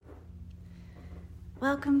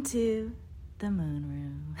Welcome to the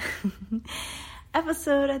Moon Room.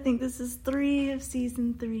 Episode, I think this is 3 of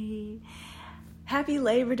season 3. Happy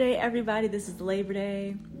Labor Day, everybody. This is Labor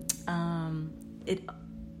Day.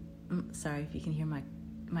 Sorry if you can hear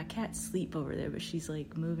my cat sleep over there, but she's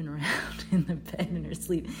like moving around in the bed in her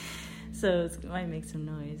sleep. So it might make some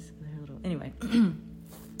noise. Anyway,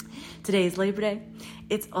 today is Labor Day.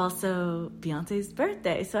 It's also Beyonce's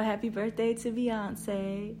birthday. So happy birthday to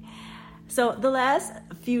Beyonce. So the last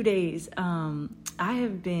few days, I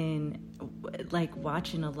have been like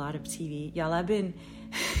watching a lot of TV. Y'all, I've been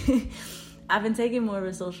taking more of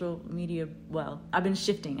a social media, I've been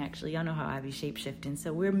shifting actually. Y'all know how I be shape-shifting.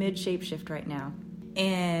 So we're mid-shape-shift right now.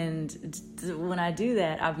 And when I do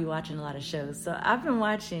that, I'll be watching a lot of shows. So I've been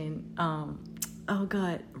watching,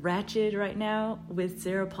 Ratched right now with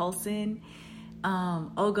Sarah Paulson.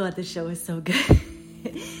 This show is so good.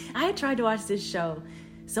 I had tried to watch this show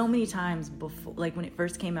so many times before, like when it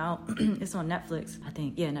first came out. It's on Netflix, I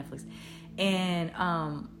think. Yeah, Netflix. And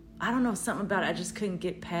I don't know, something about it. I just couldn't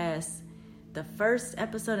get past the first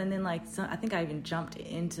episode. And then I think I even jumped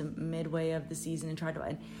into midway of the season and tried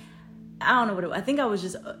to. I don't know what it was. I think I was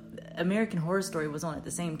just American Horror Story was on at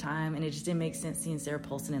the same time, and it just didn't make sense seeing Sarah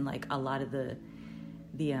Paulson in like a lot of the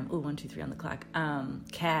 1, 2, 3 on the clock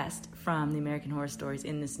cast from the American Horror Stories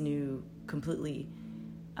in this new completely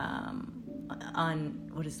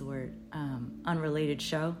unrelated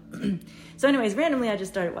show. So anyways, randomly I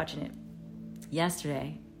just started watching it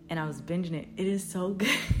yesterday and I was binging it. It is so good.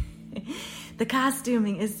 The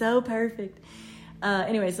costuming is so perfect.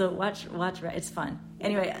 Anyway, so watch it's fun.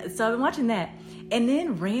 Anyway, so I've been watching that, and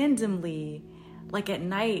then randomly, like at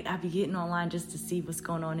night, I'd be getting online just to see what's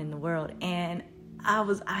going on in the world, and I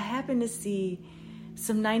happened to see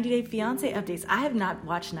some 90 Day Fiancé updates. I have not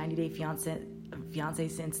watched 90 Day Fiancé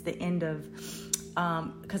since the end of,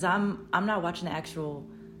 because I'm not watching the actual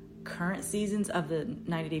current seasons of the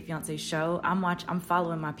 90 Day Fiancé show. I'm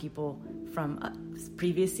following my people from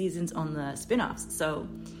previous seasons on the spinoffs. So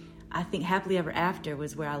I think Happily Ever After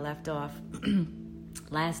was where I left off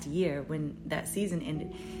last year when that season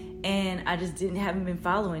ended. And I just haven't been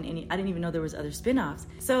following any. I didn't even know there was other spinoffs.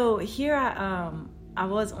 So here I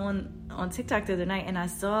was on TikTok the other night, and I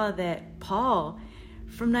saw that Paul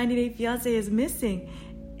from 90 Day Fiancé is missing,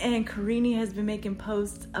 and Karini has been making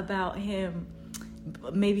posts about him.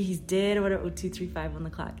 Maybe he's dead or whatever. 235 on the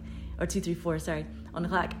clock, or 234, sorry, on the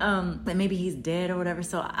clock. That maybe he's dead or whatever.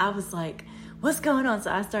 So I was like, what's going on?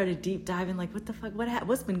 So I started deep diving, like, what the fuck,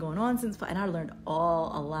 what's been going on since? And I learned a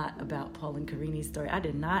lot about Paul and Karini's story. I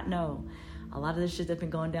did not know a lot of the shit that's been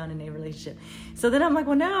going down in their relationship. So then I'm like,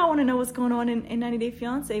 well, now I want to know what's going on in 90 Day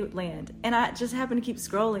Fiancé land. And I just happened to keep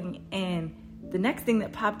scrolling, and the nenext thing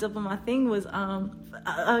that popped up on my thing was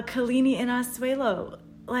Kalini and Asuelo.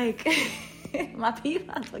 Like, my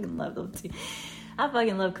people, I fucking love them too. I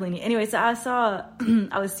fucking love Kalini. Anyway, so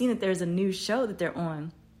I was seeing that there's a new show that they're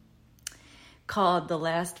on called The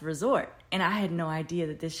Last Resort, and I had no idea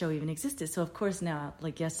that this show even existed. So of course now,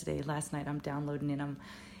 like last night, I'm downloading it, I'm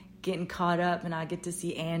getting caught up, and I get to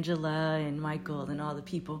see Angela and Michael and all the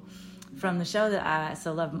people from the show that I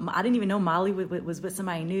so love. I didn't even know Molly was with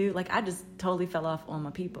somebody new. Like, I just totally fell off on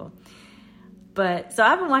my people. But so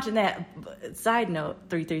I've been watching that. Side note,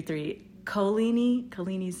 333,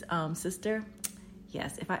 Kolini's sister.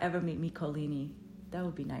 Yes, if I ever meet Kolini, that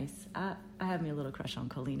would be nice. I have me a little crush on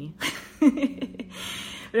Kolini.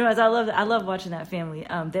 But anyways, I love watching that family.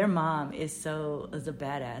 Their mom is a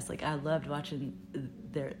badass. Like, I loved watching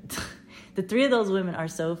the 3 of those women are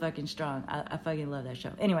so fucking strong. I fucking love that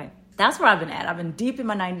show. Anyway, that's where I've been at. I've been deep in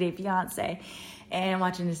my 90 Day Fiancé and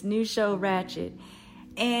watching this new show, Ratched.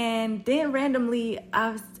 And then randomly,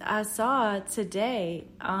 I saw today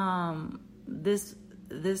this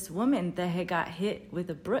woman that had got hit with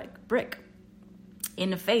a brick in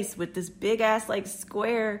the face with this big ass like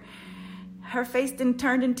square. Her face then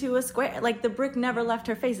turned into a square. Like, the brick never left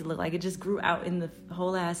her face. It looked like it just grew out in the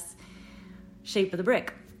whole ass shape of the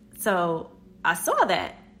brick. So I saw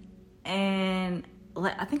that, and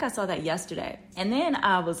I think I saw that yesterday. And then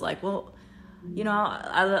I was like, well, you know,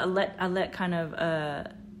 I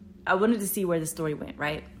wanted to see where the story went,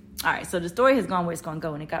 right? All right, so the story has gone where it's going to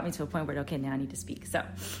go, and it got me to a point where, okay, now I need to speak. So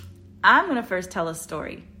I'm going to first tell a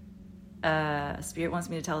story. Spirit wants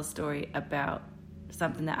me to tell a story about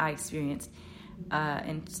something that I experienced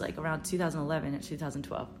in like around 2011 and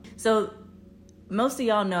 2012. So most of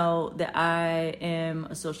y'all know that I am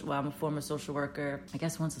I'm a former social worker. I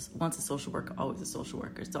guess once a social worker, always a social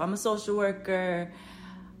worker. So I'm a social worker,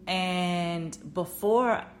 and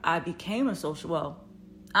before I became a social,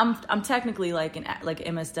 I'm technically like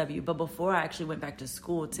MSW, but before I actually went back to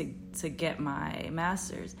school to get my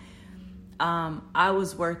master's, I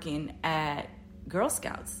was working at Girl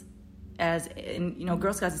Scouts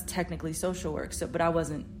Girl Scouts is technically social work. So, but I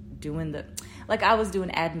wasn't doing I was doing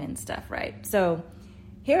admin stuff, right? So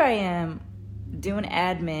here I am doing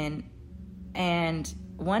admin, and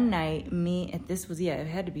one night it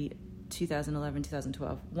had to be 2011,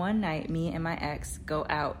 2012. One night, me and my ex go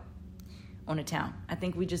out on a town. I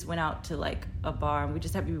think we just went out to like a bar, and we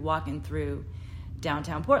just happened to be walking through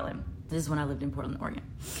downtown Portland. This is when I lived in Portland, Oregon.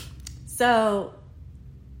 So,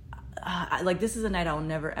 this is a night I will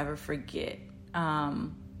never ever forget.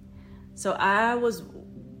 So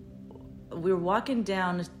we were walking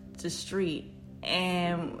down the street,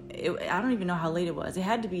 and I don't even know how late it was. It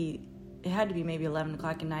had to be maybe 11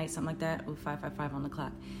 o'clock at night, something like that. 5:55 on the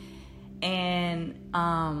clock. And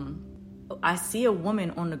I see a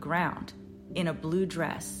woman on the ground in a blue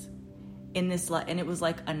dress, and it was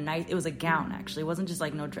like it was a gown, actually. It wasn't just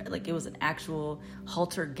like no dress, like it was an actual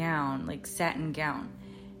halter gown, like satin gown,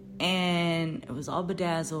 and it was all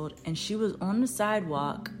bedazzled, and she was on the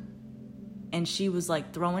sidewalk, and she was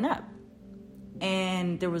like throwing up,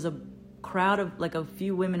 and there was a crowd of like a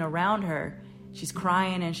few women around her. She's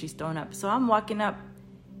crying and she's throwing up. So I'm walking up,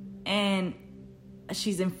 and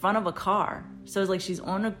she's in front of a car. So it's like she's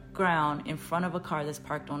on the ground in front of a car that's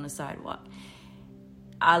parked on the sidewalk.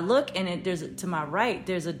 I look, and to my right,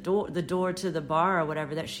 there's the door to the bar or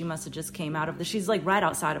whatever that she must have just came out of. She's like right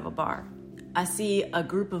outside of a bar. I see a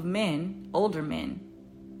group of men, older men,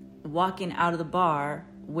 walking out of the bar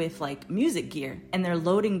with like music gear, and they're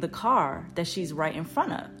loading the car that she's right in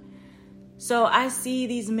front of. So I see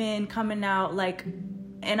these men coming out,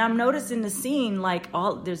 and I'm noticing the scene,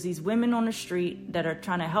 there's these women on the street that are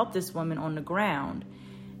trying to help this woman on the ground.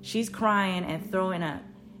 She's crying and throwing up.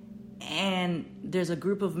 And there's a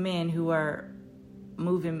group of men who are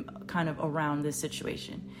moving kind of around this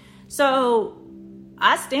situation. So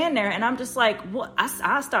I stand there, and I'm just like, what? I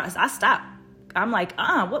stop. I'm like,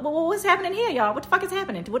 what's happening here, y'all? What the fuck is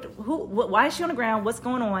happening? Why is she on the ground? What's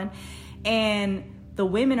going on? And the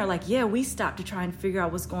women are like, yeah, we stopped to try and figure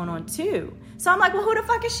out what's going on too. So I'm like, well, who the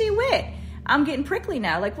fuck is she with? I'm getting prickly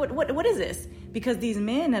now. Like, what is this? Because these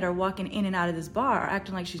men that are walking in and out of this bar are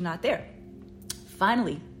acting like she's not there.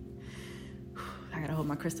 Finally, I gotta hold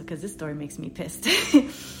my crystal because this story makes me pissed.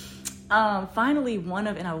 Finally,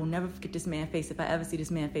 and I will never forget this man's face. If I ever see this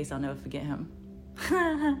man's face, I'll never forget him.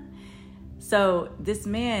 So this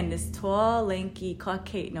man, this tall, lanky,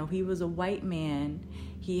 Caucasian, he was a white man.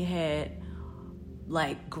 He had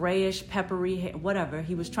like grayish, peppery hair, whatever.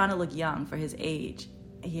 He was trying to look young for his age.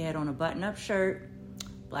 He had on a button-up shirt,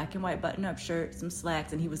 black and white button-up shirt, some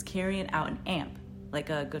slacks, and he was carrying out an amp, like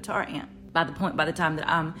a guitar amp. By the time that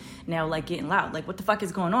I'm now like getting loud, like, what the fuck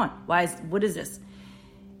is going on? What is this?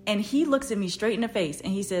 And he looks at me straight in the face,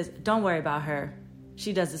 and he says, don't worry about her.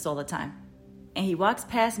 She does this all the time. And he walks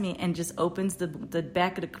past me and just opens the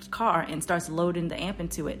back of the car and starts loading the amp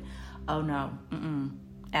into it. Oh no,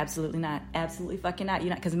 absolutely not. Absolutely fucking not.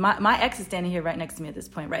 You're not, because my ex is standing here right next to me at this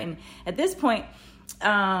point, right? And at this point,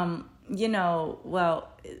 all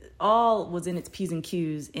was in its P's and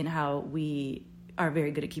Q's in how we are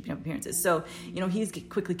very good at keeping up appearances. So, he's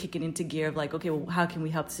quickly kicking into gear of like, okay, well, how can we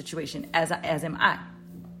help the situation? As am I.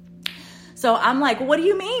 So I'm like, well, what do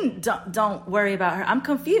you mean? Don't worry about her. I'm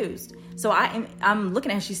confused. So I'm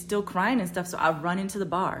looking at her. She's still crying and stuff. So I run into the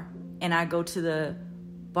bar, and I go to the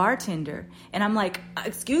bartender, and I'm like,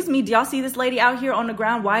 excuse me, do y'all see this lady out here on the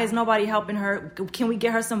ground? Why is nobody helping her? Can we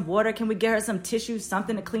get her some water? Can we get her some tissue,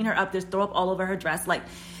 something to clean her up? There's throw up all over her dress. Like,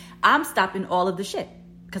 I'm stopping all of the shit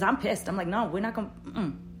because I'm pissed. I'm like, no, we're not going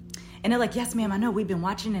to. And they're like, yes, ma'am, I know. We've been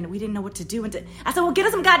watching, and we didn't know what to do. I said, well, get her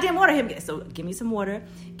some goddamn water. So give me some water,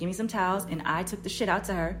 give me some towels. And I took the shit out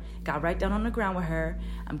to her, got right down on the ground with her.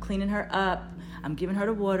 I'm cleaning her up. I'm giving her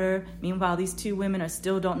the water. Meanwhile, these two women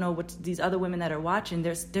still don't know what these other women that are watching.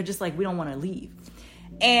 They're just like, we don't want to leave.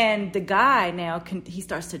 And the guy now, he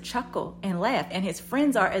starts to chuckle and laugh. And his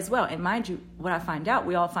friends are as well. And mind you, what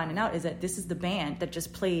we all finding out is that this is the band that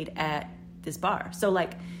just played at this bar. So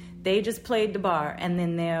like, they just played the bar, and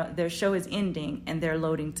then their show is ending, and they're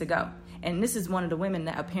loading to go. And this is one of the women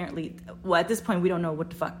that apparently, at this point, we don't know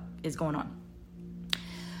what the fuck is going on.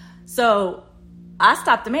 So I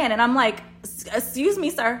stopped the man, and I'm like, excuse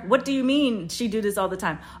me, sir, what do you mean she do this all the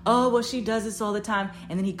time? Oh, well, she does this all the time.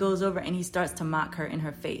 And then he goes over, and he starts to mock her in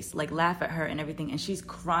her face, like laugh at her and everything. And she's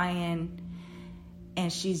crying,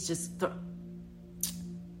 and she's just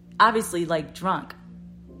obviously like drunk.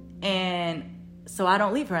 And so I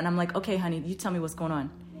don't leave her, and I'm like, okay, honey, you tell me what's going on.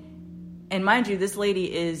 And mind you, this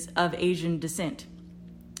lady is of Asian descent.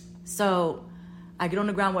 So I get on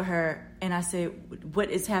the ground with her and I say, what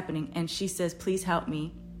is happening? And she says, please help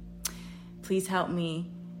me. Please help me.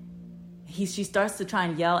 She starts to try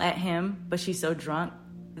and yell at him, but she's so drunk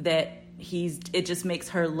that it just makes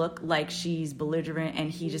her look like she's belligerent,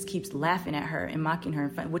 and he just keeps laughing at her and mocking her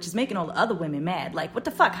in front, which is making all the other women mad. Like, what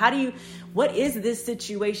the fuck? What is this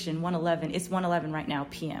situation? 1:11. It's 1:11 right now,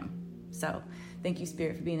 PM. So thank you,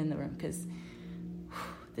 Spirit, for being in the room, because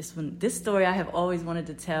this story I have always wanted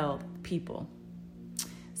to tell people.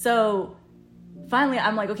 So finally,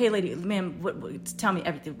 I'm like, okay, lady, ma'am, tell me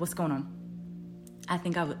everything. What's going on? At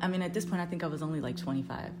this point, I think I was only like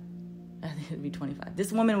 25. I think it'd be 25.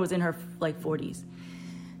 This woman was in her like 40s.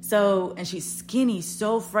 So, and she's skinny,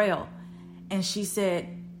 so frail. And she said,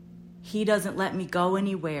 he doesn't let me go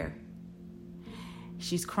anywhere.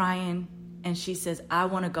 She's crying. And she says, I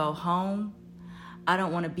want to go home. I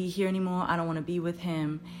don't want to be here anymore. I don't want to be with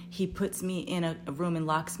him. He puts me in a room and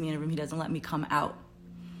locks me in a room. He doesn't let me come out.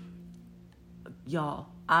 Y'all,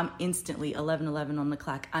 I'm instantly 11:11 on the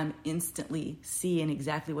clock. I'm instantly seeing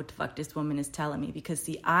exactly what the fuck this woman is telling me. Because,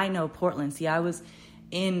 see, I know Portland. See, I was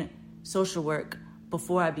in social work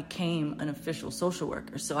before I became an official social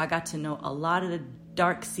worker. So I got to know a lot of the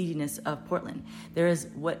dark seediness of Portland.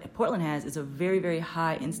 What Portland has is a very, very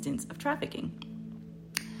high instance of trafficking.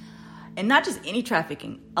 And not just any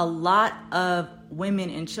trafficking. A lot of women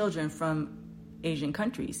and children from Asian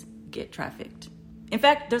countries get trafficked. In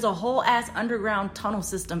fact, there's a whole ass underground tunnel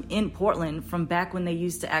system in Portland from back when they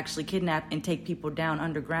used to actually kidnap and take people down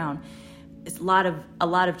underground. It's a lot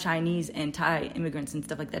of Chinese and Thai immigrants and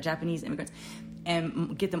stuff like that, Japanese immigrants,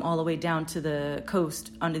 and get them all the way down to the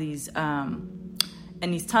coast under these in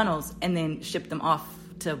these tunnels, and then ship them off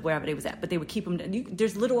to wherever they was at. But they would keep them.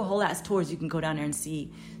 There's literal whole ass tours you can go down there and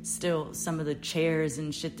see still some of the chairs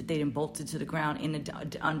and shit that they done bolted to the ground in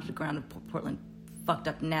the underground of Portland. Fucked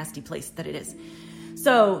up, nasty place that it is.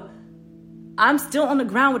 So I'm still on the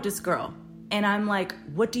ground with this girl. And I'm like,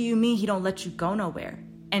 what do you mean he don't let you go nowhere?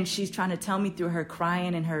 And she's trying to tell me through her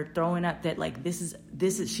crying and her throwing up that, like, this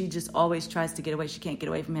is, she just always tries to get away. She can't get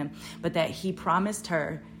away from him. But that he promised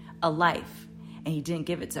her a life and he didn't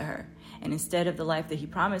give it to her. And instead of the life that he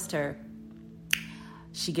promised her,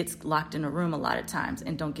 she gets locked in a room a lot of times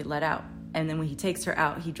and don't get let out. And then when he takes her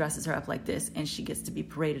out, he dresses her up like this and she gets to be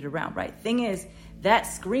paraded around, right? Thing is, that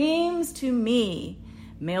screams to me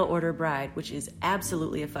mail order bride, which is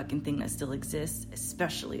absolutely a fucking thing that still exists,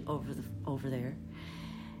 especially over there.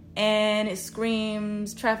 And it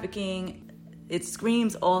screams trafficking. It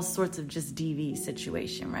screams all sorts of just DV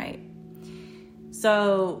situation, right?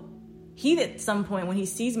 So he, at some point, when he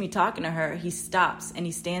sees me talking to her, he stops and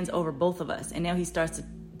he stands over both of us. And now he starts to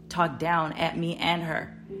talk down at me and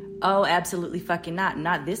her. Oh, absolutely fucking not.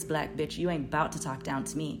 Not this black bitch. You ain't about to talk down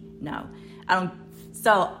to me. No, I don't.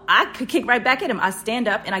 So I could kick right back at him. I stand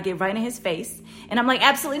up and I get right in his face. And I'm like,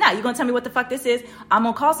 absolutely not. You gonna tell me what the fuck this is? I'm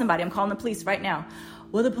gonna call somebody. I'm calling the police right now.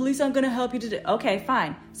 Well, the police aren't gonna help you today. Okay,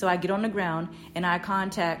 fine. So I get on the ground and I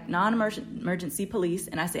contact non-emergency police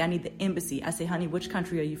and I say, I need the embassy. I say, honey, which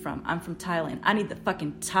country are you from? I'm from Thailand. I need the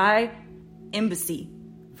fucking Thai embassy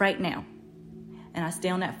right now. And I stay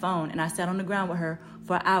on that phone and I sat on the ground with her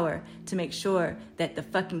for an hour to make sure that the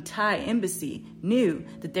fucking Thai embassy knew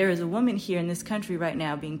that there is a woman here in this country right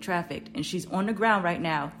now being trafficked, and she's on the ground right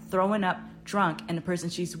now throwing up drunk, and the person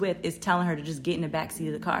she's with is telling her to just get in the backseat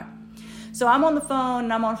of the car. So I'm on the phone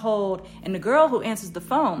and I'm on hold, and the girl who answers the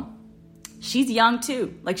phone, she's young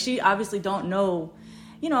too. Like, she obviously don't know.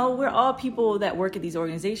 You know, we're all people that work at these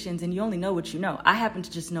organizations, and you only know what you know. I happen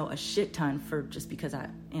to just know a shit ton just because I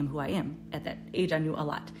am who I am. At that age, I knew a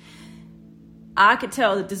lot. I could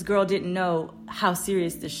tell that this girl didn't know how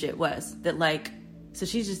serious this shit was. That, like, so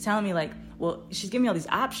she's just telling me, like, well, she's giving me all these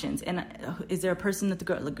options. And is there a person that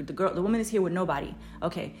the woman is here with nobody?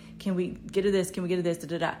 Okay, can we get to this? Can we get to this?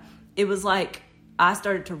 Da-da-da. It was like, I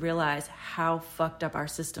started to realize how fucked up our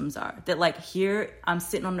systems are. That, like, here I'm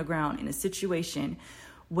sitting on the ground in a situation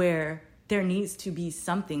where there needs to be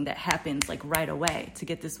something that happens, like, right away to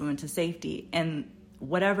get this woman to safety. And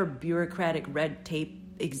whatever bureaucratic red tape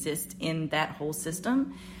exists in that whole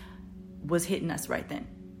system was hitting us right then.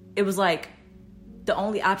 It was like the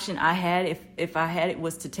only option I had, if I had it,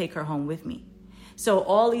 was to take her home with me. So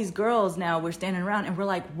all these girls now, we're standing around and we're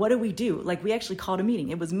like, what do we do? Like, we actually called a meeting.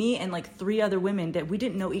 It was me and like 3 other women that we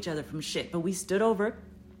didn't know each other from shit, but we stood over.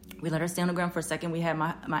 We let her stay on the ground for a second. We had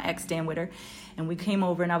my ex stand with her, and we came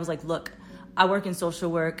over and I was like, look, I work in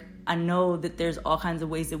social work. I know that there's all kinds of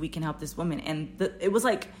ways that we can help this woman. And it was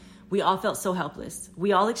like, we all felt so helpless.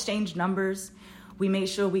 We all exchanged numbers. We made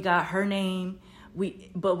sure we got her name.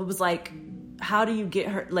 But it was like, how do you get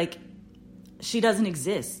her? Like, she doesn't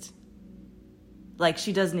exist. like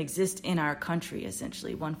she doesn't exist in our country,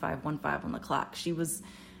 essentially. 1515 on the clock. She was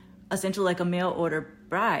essentially like a mail order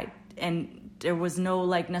bride, and there was no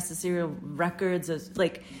like necessary records of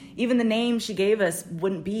like, even the name she gave us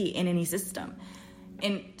wouldn't be in any system.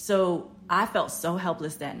 And so I felt so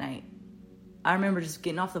helpless that night. I remember just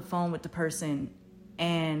getting off the phone with the person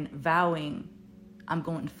and vowing, I'm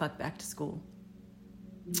going to fuck back to school.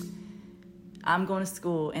 I'm going to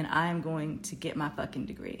school and I'm going to get my fucking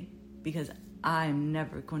degree, because I'm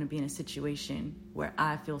never going to be in a situation where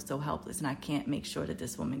I feel so helpless and I can't make sure that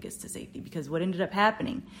this woman gets to safety. Because what ended up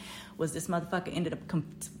happening was this motherfucker ended up,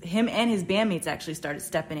 him and his bandmates actually started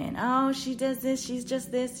stepping in. Oh, she does this, she's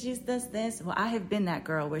just this, she does this. Well, I have been that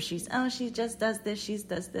girl where she just does this, she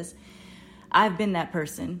does this. I've been that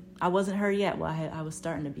person. I wasn't her yet. Well, I was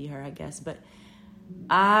starting to be her, I guess. But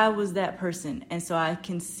I was that person. And so I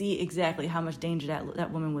can see exactly how much danger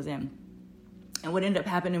that woman was in. And what ended up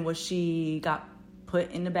happening was she got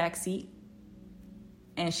put in the back seat.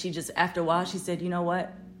 And she just, after a while, she said, you know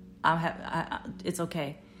what? It's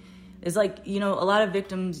okay. It's like, you know, a lot of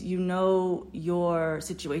victims, you know your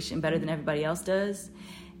situation better than everybody else does.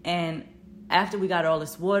 And after we got her all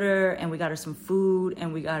this water and we got her some food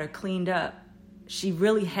and we got her cleaned up, she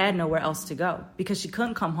really had nowhere else to go because she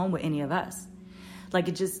couldn't come home with any of us. Like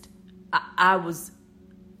it just, I was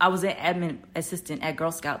an admin assistant at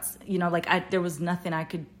Girl Scouts. You know, like there was nothing I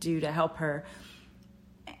could do to help her.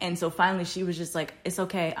 And so finally she was just like, it's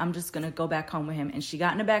okay. I'm just going to go back home with him. And she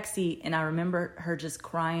got in the back seat and I remember her just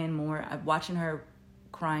crying more, watching her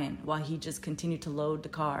crying while he just continued to load the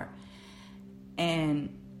car.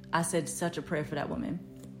 And I said such a prayer for that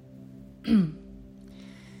woman.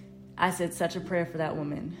 I said such a prayer for that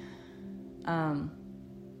woman.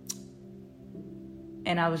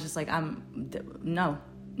 And I was just like, no,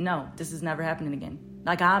 this is never happening again.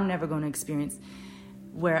 Like I'm never going to experience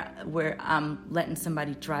where I'm letting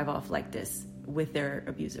somebody drive off like this with their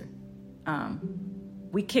abuser.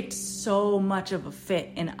 We kicked so much of a fit,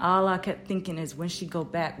 and all I kept thinking is, when she go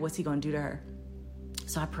back, what's he going to do to her?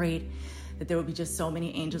 So I prayed that there would be just so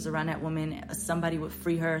many angels around that woman. Somebody would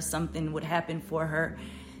free her. Something would happen for her,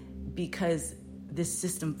 because this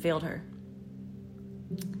system failed her.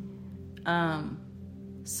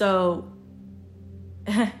 So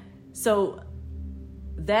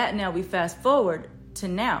that now we fast forward to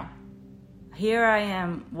now. Here I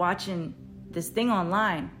am watching this thing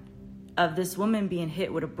online of this woman being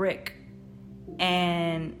hit with a brick,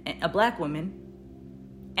 and a black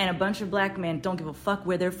woman, and a bunch of black men don't give a fuck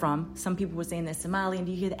where they're from. Some people were saying they're Somalian.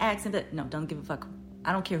 Do you hear the accent? No, don't give a fuck.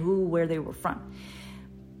 I don't care where they were from.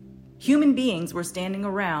 Human beings were standing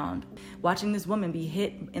around watching this woman be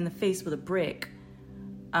hit in the face with a brick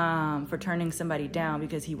for turning somebody down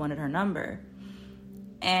because he wanted her number.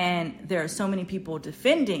 And there are so many people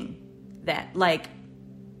defending that. Like,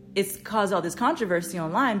 it's caused all this controversy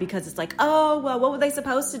online because it's like, oh, well, what were they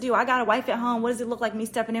supposed to do? I got a wife at home. What does it look like me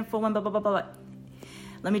stepping in for one? Blah, blah, blah, blah.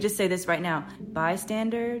 Let me just say this right now.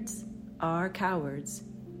 Bystanders are cowards.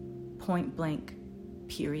 Point blank,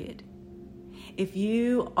 period. If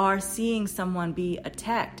you are seeing someone be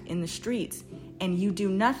attacked in the streets and you do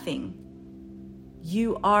nothing,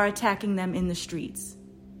 you are attacking them in the streets.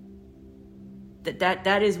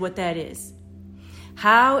 That is what that is.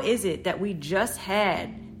 How is it that we just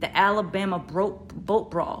had the Alabama boat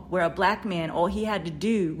brawl where a black man, all he had to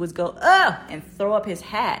do was go, and throw up his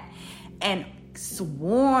hat, and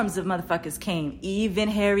swarms of motherfuckers came. Even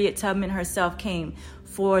Harriet Tubman herself came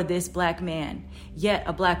for this black man. Yet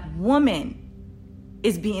a black woman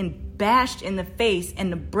is being bashed in the face,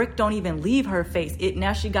 and the brick don't even leave her face.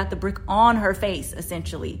 Now she got the brick on her face,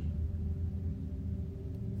 essentially.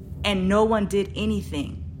 And no one did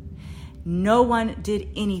anything. No one did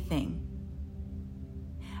anything.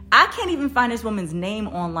 I can't even find this woman's name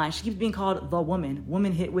online. She keeps being called the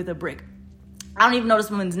woman hit with a brick. I don't even know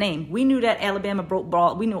this woman's name. We knew that Alabama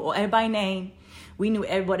brawl. We knew everybody's name. We knew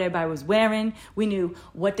what everybody was wearing. We knew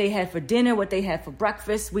what they had for dinner, what they had for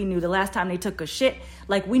breakfast. We knew the last time they took a shit.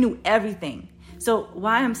 Like, we knew everything. So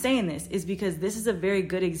why I'm saying this is because this is a very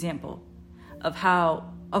good example of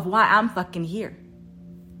why I'm fucking here.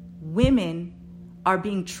 Women are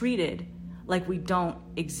being treated like we don't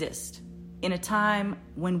exist in a time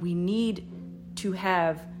when we need to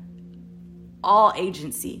have all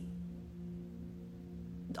agency,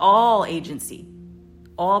 all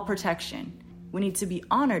protection. We need to be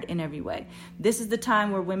honored in every way. This is the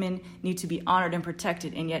time where women need to be honored and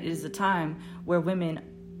protected, and yet it is the time where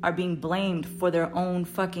women are being blamed for their own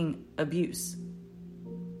fucking abuse.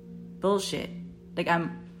 Bullshit. Like,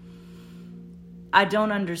 I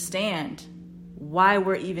don't understand why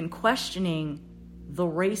we're even questioning the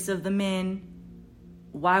race of the men,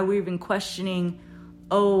 why we're even questioning,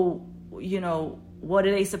 what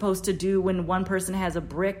are they supposed to do when one person has a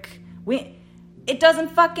brick? It doesn't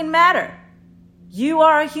fucking matter. You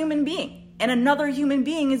are a human being, and another human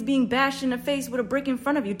being is being bashed in the face with a brick in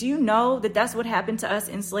front of you. Do you know that that's what happened to us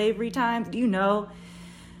in slavery times? Do you know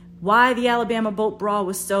why the Alabama boat brawl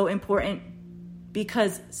was so important?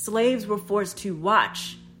 Because slaves were forced to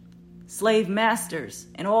watch slave masters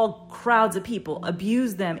and all crowds of people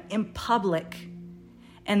abuse them in public,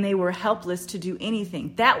 and they were helpless to do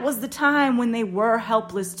anything. That was the time when they were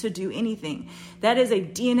helpless to do anything. That is a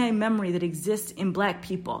DNA memory that exists in Black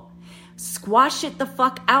people. Squash it the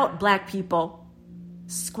fuck out, Black people.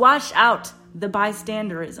 Squash out the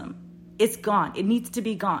bystanderism. It's gone. It needs to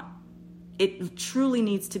be gone. It truly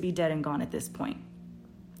needs to be dead and gone at this point.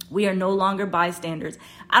 We are no longer bystanders.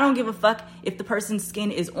 I don't give a fuck if the person's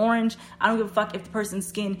skin is orange. I don't give a fuck if the person's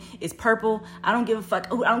skin is purple. I don't give a fuck.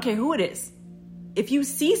 I don't care who it is. If you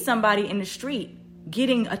see somebody in the street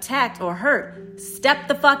getting attacked or hurt, step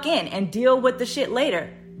the fuck in and deal with the shit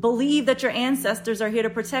later. Believe that your ancestors are here to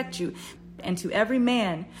protect you. And to every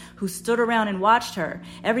man who stood around and watched her,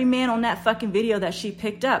 every man on that fucking video that she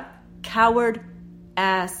picked up, coward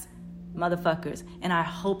ass motherfuckers. And I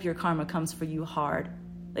hope your karma comes for you hard.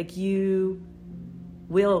 Like, you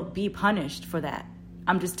will be punished for that.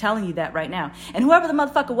 I'm just telling you that right now. And whoever the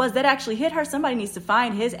motherfucker was that actually hit her, somebody needs to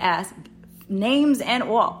find his ass, names and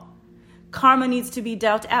all. Karma needs to be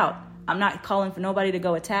dealt out. I'm not calling for nobody to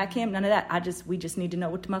go attack him, none of that. We just need to know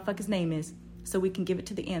what the motherfucker's name is so we can give it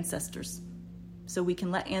to the ancestors. So we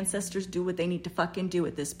can let ancestors do what they need to fucking do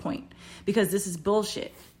at this point. Because this is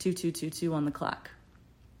bullshit. 2222 on the clock.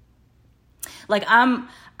 Like,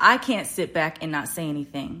 I can't sit back and not say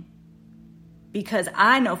anything. Because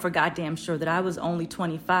I know for goddamn sure that I was only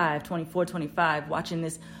 24, 25, watching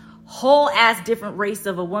this whole ass different race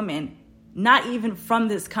of a woman, not even from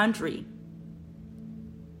this country,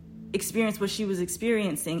 experience what she was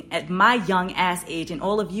experiencing at my young ass age, and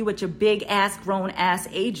all of you at your big ass grown ass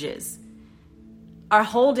ages are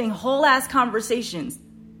holding whole ass conversations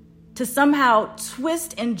to somehow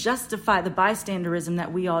twist and justify the bystanderism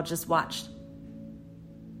that we all just watched.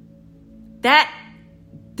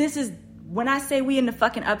 This is, when I say we in the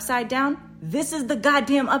fucking upside down, this is the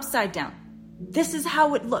goddamn upside down. This is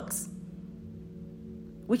how it looks.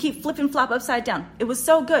 We keep flipping flop upside down. It was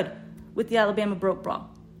so good with the Alabama boat brawl.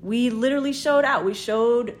 We literally showed out. We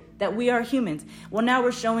showed that we are humans. Well, now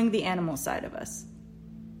we're showing the animal side of us.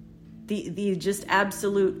 The just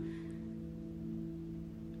absolute...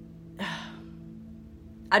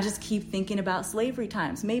 I just keep thinking about slavery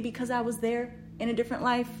times. Maybe because I was there in a different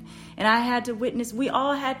life and I had to witness. We've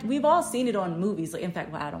all seen it on movies. In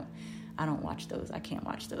fact, well, I don't watch those. I can't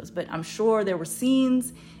watch those. But I'm sure there were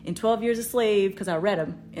scenes in 12 Years a Slave, because I read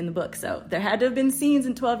them in the book. So there had to have been scenes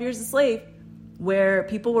in 12 Years a Slave where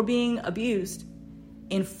people were being abused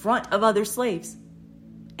in front of other slaves.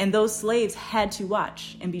 And those slaves had to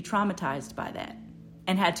watch and be traumatized by that,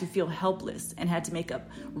 and had to feel helpless and had to make up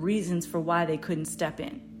reasons for why they couldn't step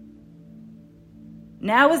in.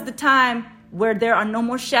 Now is the time where there are no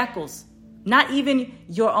more shackles. Not even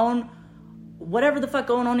your own, whatever the fuck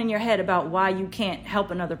going on in your head about why you can't help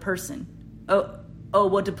another person. Oh,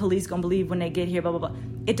 what the police gonna believe when they get here, blah, blah, blah.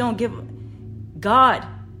 It don't give... God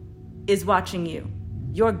is watching you.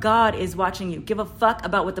 Your God is watching you. Give a fuck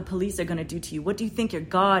about what the police are gonna do to you. What do you think your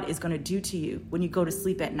God is gonna do to you when you go to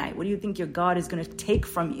sleep at night? What do you think your God is gonna take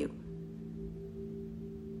from you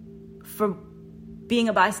for being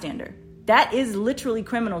a bystander? That is literally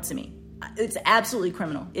criminal to me. It's absolutely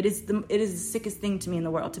criminal. It is the sickest thing to me in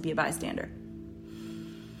the world to be a bystander.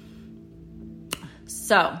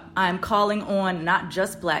 So I'm calling on not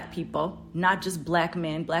just Black people, not just Black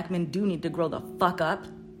men. Black men do need to grow the fuck up.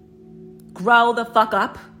 Grow the fuck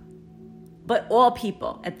up. But all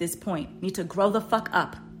people at this point need to grow the fuck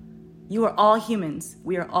up. You are all humans.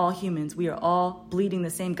 We are all humans. We are all bleeding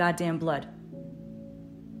the same goddamn blood.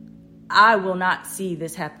 I will not see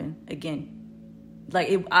this happen again.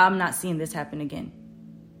 I'm not seeing this happen again.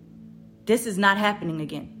 This is not happening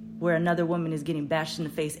again, where another woman is getting bashed in the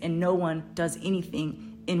face and no one does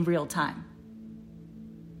anything in real time.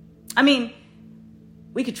 I mean,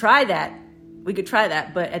 we could try that.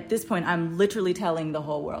 But at this point, I'm literally telling the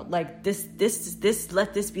whole world, like, this,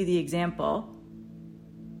 let this be the example.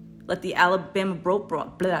 Let the Alabama boat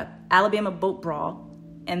brawl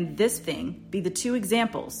and this thing be the two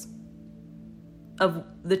examples of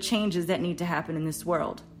the changes that need to happen in this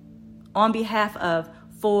world on behalf of,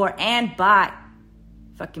 for, and by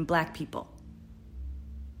fucking Black people.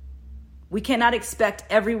 We cannot expect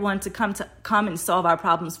everyone to come and solve our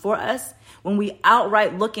problems for us when we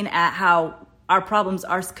outright looking at how our problems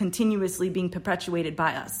are continuously being perpetuated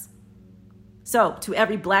by us. So to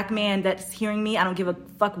every black man that's hearing me, I don't give a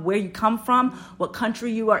fuck where you come from, what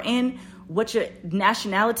country you are in, what your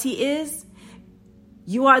nationality is.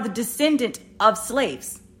 You are the descendant of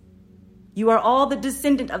slaves. You are all the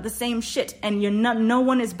descendant of the same shit, and no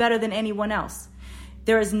one is better than anyone else.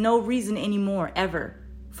 There is no reason anymore, ever,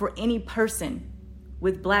 for any person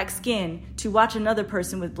with black skin to watch another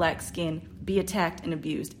person with black skin be attacked and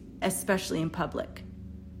abused, especially in public.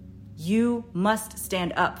 You must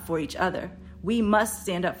stand up for each other. We must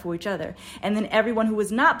stand up for each other. And then everyone who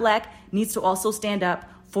is not black needs to also stand up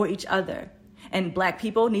for each other. And black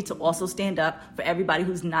people need to also stand up for everybody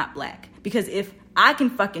who's not black. Because if I can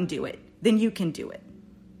fucking do it, then you can do it.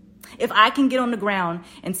 If I can get on the ground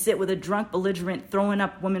and sit with a drunk belligerent throwing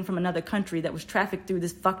up woman from another country that was trafficked through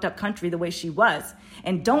this fucked up country the way she was,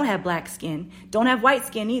 and don't have black skin, don't have white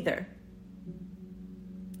skin either.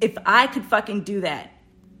 If I could fucking do that,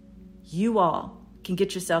 you all can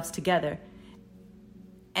get yourselves together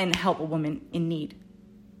and help a woman in need.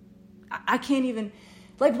 I can't even,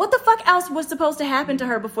 like, what the fuck else was supposed to happen to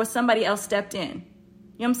her before somebody else stepped in? You know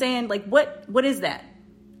what I'm saying? Like, what is that?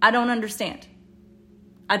 I don't understand.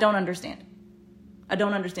 I don't understand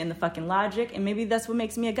the fucking logic, and maybe that's what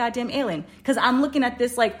makes me a goddamn alien. Because I'm looking at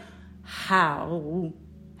this like, how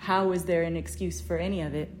is there an excuse for any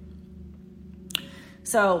of it?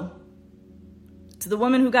 So, to the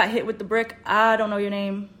woman who got hit with the brick, I don't know your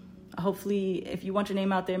name. Hopefully, if you want your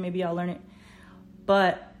name out there, maybe I'll learn it.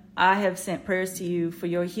 But I have sent prayers to you for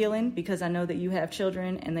your healing, because I know that you have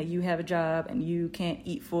children and that you have a job and you can't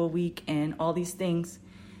eat for a week and all these things.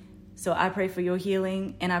 So I pray for your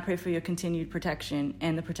healing, and I pray for your continued protection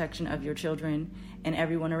and the protection of your children and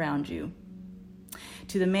everyone around you.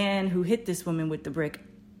 To the man who hit this woman with the brick,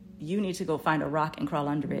 you need to go find a rock and crawl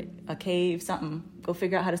under it. A cave, something. Go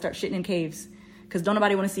figure out how to start shitting in caves, because don't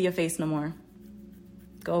nobody want to see your face no more.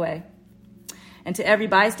 Go away. And to every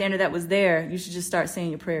bystander that was there, you should just start saying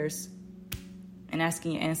your prayers and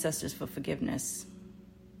asking your ancestors for forgiveness.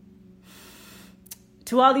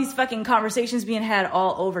 To all these fucking conversations being had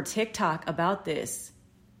all over TikTok about this,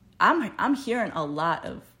 I'm hearing a lot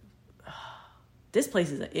of, this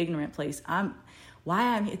place is an ignorant place.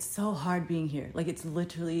 It's so hard being here. Like, it's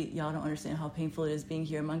literally, y'all don't understand how painful it is being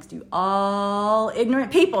here amongst you all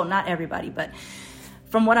ignorant people. Not everybody, but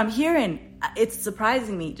from what I'm hearing, it's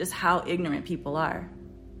surprising me just how ignorant people are.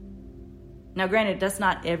 Now, granted, that's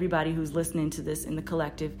not everybody who's listening to this in the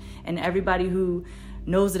collective, and everybody who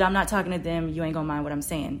knows that I'm not talking to them, you ain't gonna mind what I'm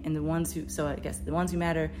saying. And I guess the ones who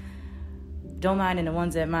matter don't mind, and the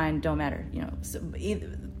ones that mind don't matter, you know. So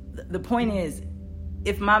the point is,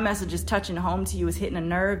 if my message is touching home to you, is hitting a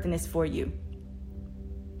nerve, then it's for you.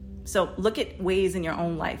 So look at ways in your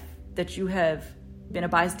own life that you have been a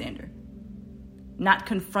bystander, not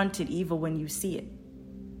confronted evil when you see it,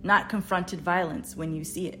 not confronted violence when you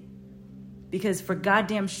see it. Because for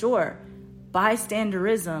goddamn sure,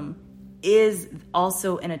 bystanderism is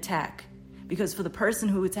also an attack. Because for the person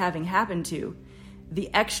who it's having happen to,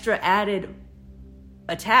 the extra added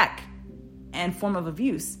attack and form of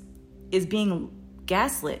abuse is being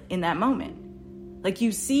gaslit in that moment. Like,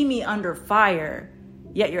 you see me under fire,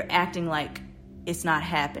 yet you're acting like it's not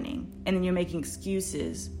happening. And then you're making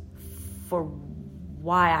excuses for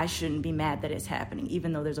why I shouldn't be mad that it's happening,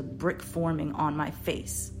 even though there's a brick forming on my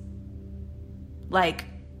face. Like,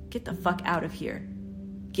 get the fuck out of here.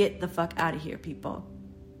 Get the fuck out of here, people.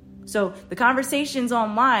 So the conversations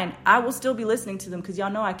online, I will still be listening to them, because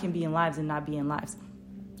y'all know I can be in lives and not be in lives.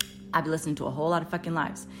 I be listening to a whole lot of fucking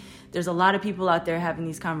lives. There's a lot of people out there having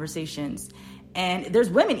these conversations. And there's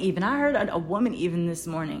women even. I heard a woman even this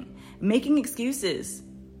morning making excuses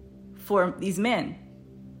for these men.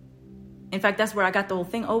 In fact, that's where I got the whole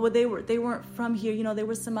thing. Oh, well, they weren't from here. You know, they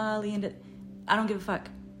were Somali. And I don't give a fuck.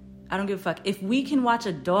 I don't give a fuck. If we can watch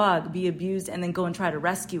a dog be abused and then go and try to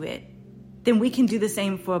rescue it, then we can do the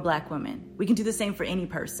same for a black woman. We can do the same for any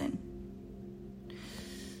person.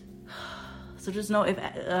 So just know, if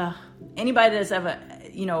anybody that's ever,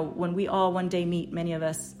 you know, when we all one day meet, many of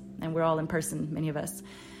us, and we're all in person, many of us,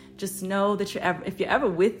 just know that if you're ever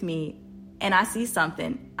with me and I see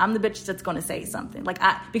something, I'm the bitch that's going to say something.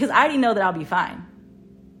 Because I already know that I'll be fine.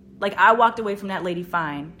 Like, I walked away from that lady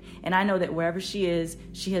fine, and I know that wherever she is,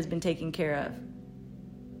 she has been taken care of,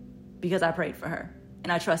 because I prayed for her,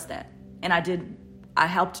 and I trust that. And I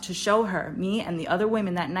helped to show her, me and the other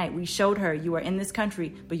women that night, we showed her, you are in this country,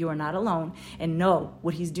 but you are not alone, and no,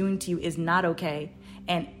 what he's doing to you is not okay,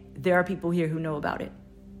 and there are people here who know about it.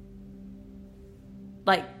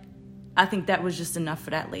 Like, I think that was just enough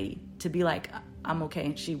for that lady to be like, I'm okay,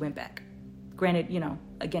 and she went back. Granted,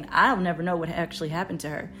 again, I'll never know what actually happened to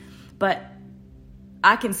her. But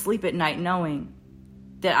I can sleep at night knowing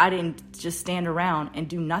that I didn't just stand around and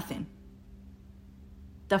do nothing.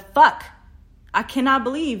 The fuck? I cannot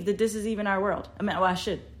believe that this is even our world. I mean, well, I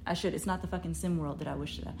should. It's not the fucking sim world that I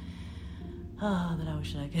wish that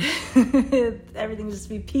I could. Everything just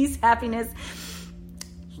be peace, happiness,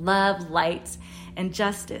 love, light, and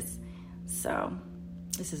justice. So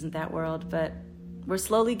this isn't that world, but we're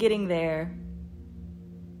slowly getting there.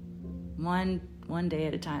 One day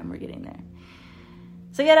at a time, we're getting there.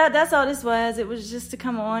 So yeah, that's all this was. It was just to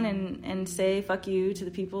come on and say fuck you to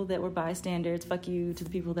the people that were bystanders, fuck you to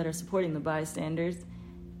the people that are supporting the bystanders,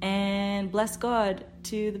 and bless God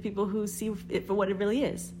to the people who see it for what it really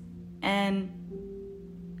is, and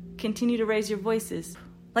continue to raise your voices.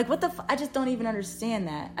 Like, what the I just don't even understand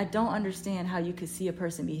that. I don't understand how you could see a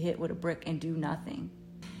person be hit with a brick and do nothing.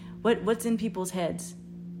 What's in people's heads?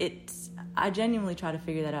 I genuinely try to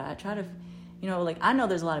figure that out. I try to, I know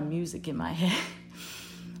there's a lot of music in my head.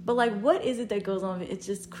 But like, what is it that goes on? It's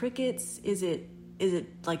just crickets? Is it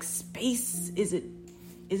like space? Is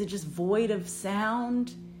it just void of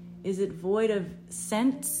sound? Is it void of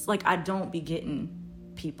sense? Like, I don't be getting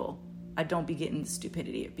people. I don't be getting the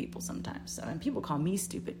stupidity of people sometimes. So, and people call me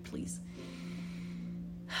stupid, please.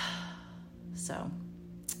 So,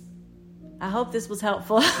 I hope this was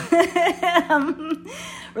helpful. I'm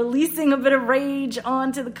releasing a bit of rage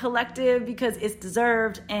onto the collective because it's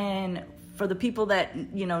deserved, and for the people that,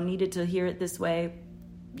 needed to hear it this way,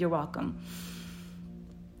 you're welcome.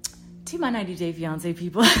 To my 90-day fiance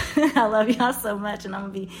people, I love y'all so much, and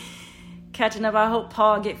I'm going to be catching up. I hope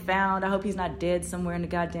Paul get found. I hope he's not dead somewhere in the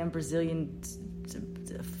goddamn Brazilian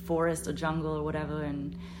forest or jungle or whatever,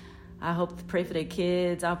 and I hope to pray for their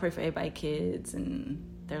kids. I'll pray for everybody's kids and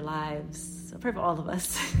their lives. I pray for all of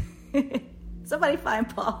us. Somebody find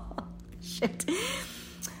Paul. Shit.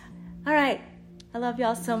 All right. I love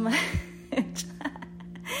y'all so much.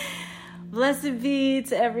 Blessed be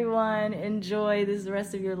to everyone. Enjoy this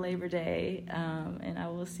rest of your Labor Day. And I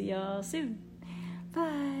will see y'all soon.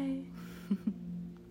 Bye.